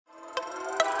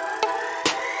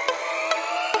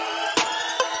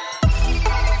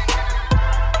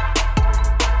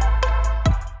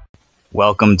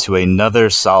Welcome to another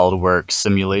SolidWorks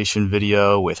simulation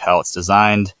video with how it's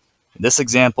designed. In this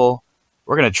example,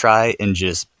 we're going to try and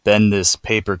just bend this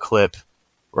paper clip.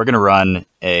 We're going to run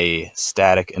a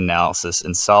static analysis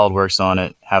in SolidWorks on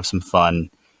it, have some fun.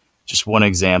 Just one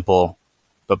example.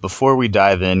 But before we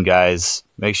dive in, guys,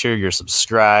 make sure you're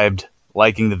subscribed,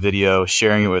 liking the video,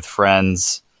 sharing it with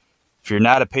friends. If you're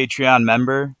not a Patreon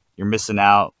member, you're missing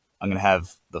out. I'm going to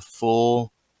have the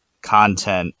full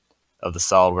content of the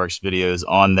SolidWorks videos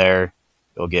on there.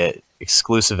 You'll get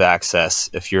exclusive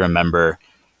access if you're a member.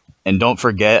 And don't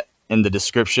forget, in the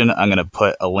description, I'm going to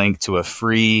put a link to a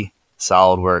free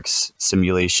SolidWorks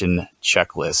simulation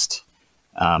checklist.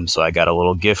 So I got a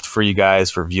little gift for you guys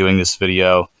for viewing this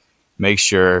video. Make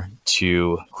sure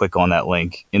to click on that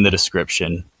link in the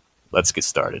description. Let's get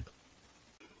started.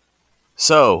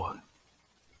 So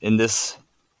in this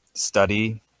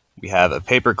study, we have a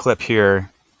paper clip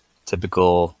here,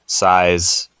 typical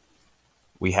size.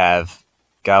 We have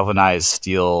galvanized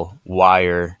steel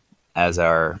wire as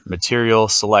our material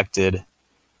selected.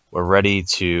 We're ready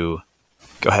to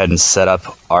go ahead and set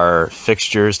up our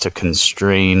fixtures to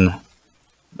constrain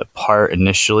the part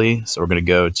initially. So we're going to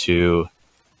go to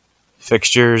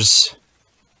fixtures,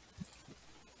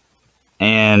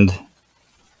 and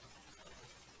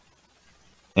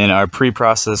in our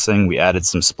pre-processing we added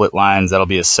some split lines. That'll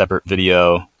be a separate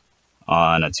video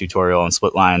on a tutorial on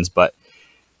split lines. But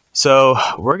so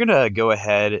we're gonna go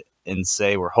ahead and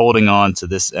say we're holding on to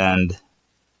this end.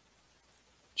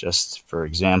 Just for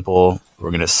example,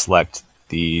 we're gonna select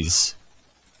these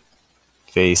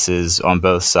faces on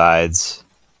both sides,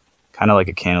 kind of like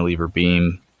a cantilever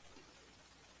beam.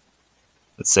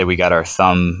 Let's say we got our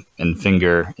thumb and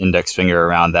index finger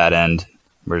around that end.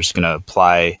 We're just gonna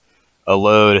apply a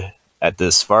load at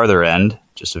this farther end,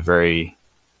 just a very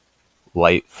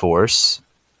light force.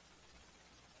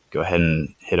 Go ahead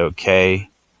and hit OK.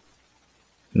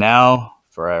 Now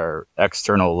for our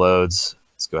external loads,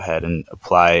 let's go ahead and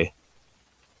apply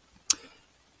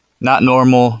not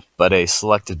normal, but a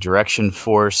selected direction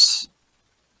force.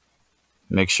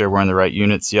 Make sure we're in the right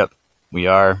units. Yep, we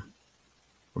are.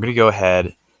 We're going to go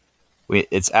ahead.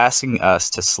 It's asking us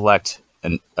to select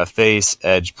a face,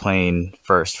 edge, plane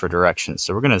first for direction.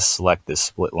 So we're going to select this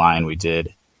split line we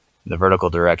did in the vertical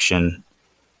direction,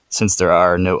 since there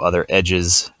are no other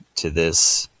edges to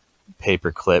this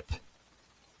paper clip.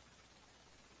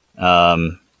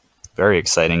 Very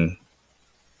exciting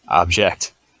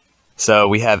object. So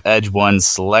we have edge 1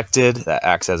 selected. That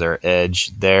acts as our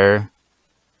edge there.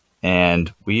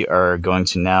 And we are going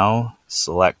to now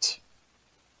select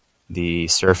the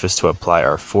surface to apply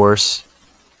our force.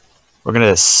 We're going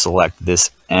to select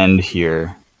this end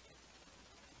here.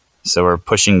 So we're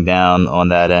pushing down on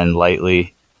that end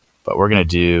lightly, but we're going to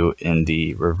do in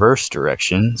the reverse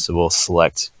direction. So we'll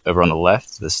select over on the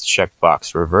left, this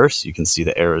checkbox reverse. You can see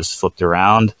the arrows flipped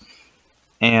around.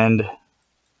 And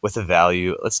with a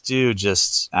value, let's do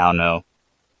just, I don't know,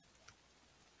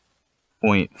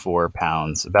 0.4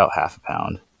 pounds, about half a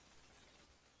pound.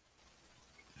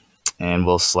 And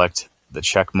we'll select the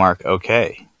check mark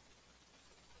OK.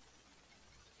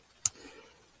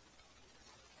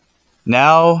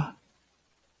 Now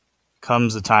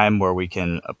comes the time where we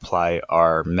can apply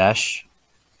our mesh.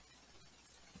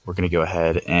 We're going to go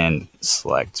ahead and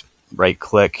select right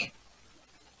click,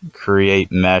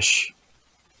 create mesh.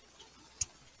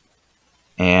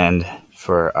 And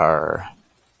for our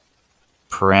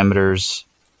parameters,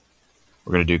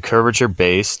 we're going to do curvature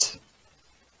based.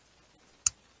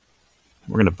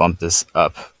 We're going to bump this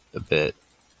up a bit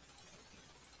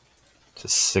to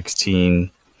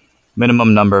 16.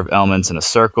 Minimum number of elements in a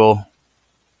circle.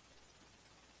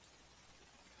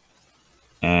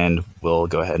 And we'll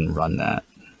go ahead and run that.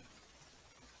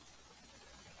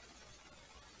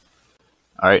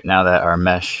 All right, now that our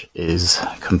mesh is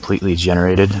completely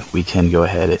generated, we can go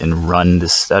ahead and run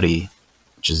this study,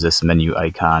 which is this menu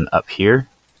icon up here.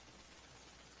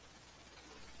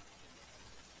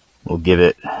 We'll give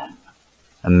it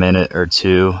a minute or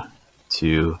two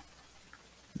to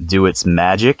do its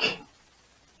magic.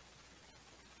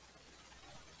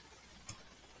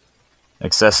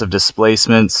 Excessive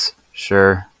displacements,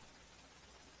 sure.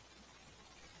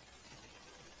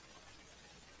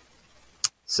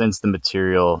 Since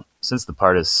the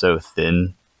part is so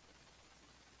thin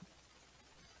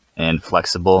and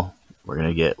flexible, we're going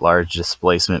to get large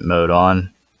displacement mode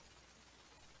on.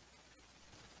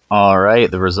 All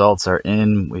right, the results are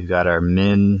in. We've got our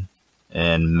min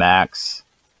and max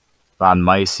von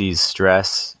Mises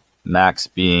stress, max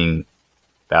being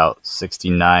about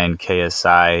 69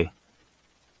 KSI.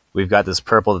 We've got this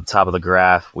purple at the top of the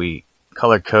graph. We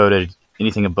color coded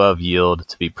anything above yield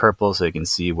to be purple so you can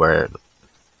see where the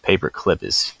paper clip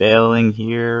is failing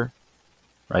here,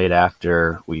 right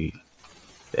after the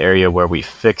area where we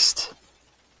fixed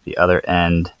the other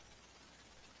end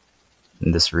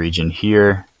in this region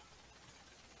here.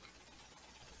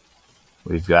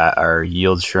 We've got our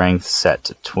yield strength set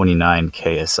to 29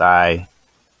 KSI,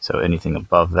 so anything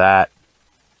above that,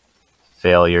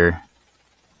 failure.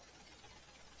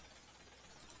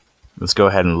 Let's go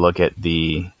ahead and look at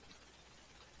the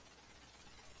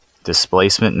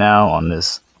displacement now on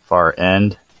this far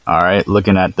end. Alright,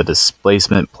 looking at the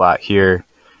displacement plot here,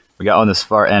 we got on this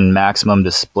far end maximum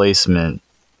displacement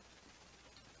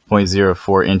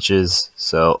 0.04 inches,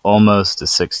 so almost a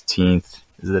 16th.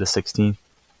 Is it a 16th?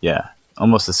 Yeah,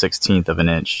 almost a 16th of an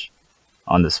inch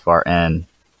on this far end.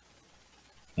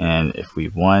 And if we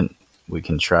want, we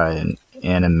can try and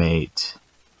animate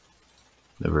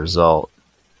the result.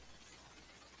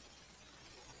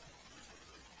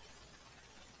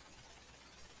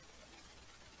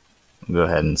 Go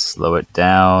ahead and slow it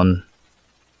down.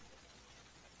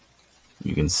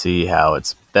 You can see how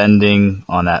it's bending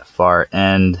on that far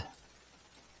end.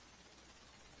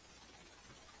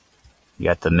 You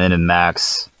got the min and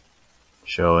max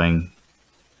showing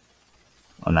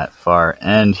on that far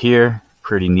end here.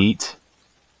 Pretty neat.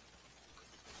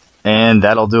 And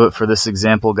that'll do it for this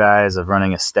example, guys, of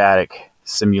running a static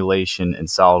simulation in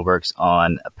SolidWorks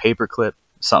on a paperclip.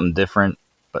 Something different,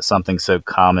 but something so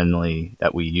commonly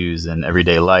that we use in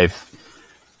everyday life.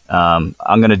 I'm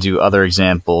going to do other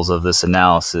examples of this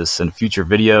analysis in future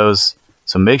videos,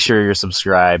 so make sure you're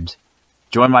subscribed.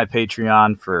 Join my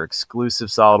Patreon for exclusive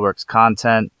SolidWorks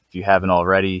content if you haven't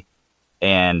already.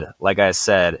 And like I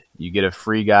said, you get a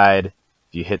free guide if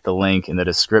you hit the link in the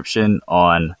description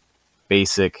on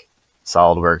basic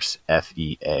SolidWorks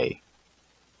FEA.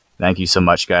 Thank you so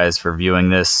much, guys, for viewing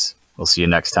this. We'll see you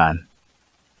next time.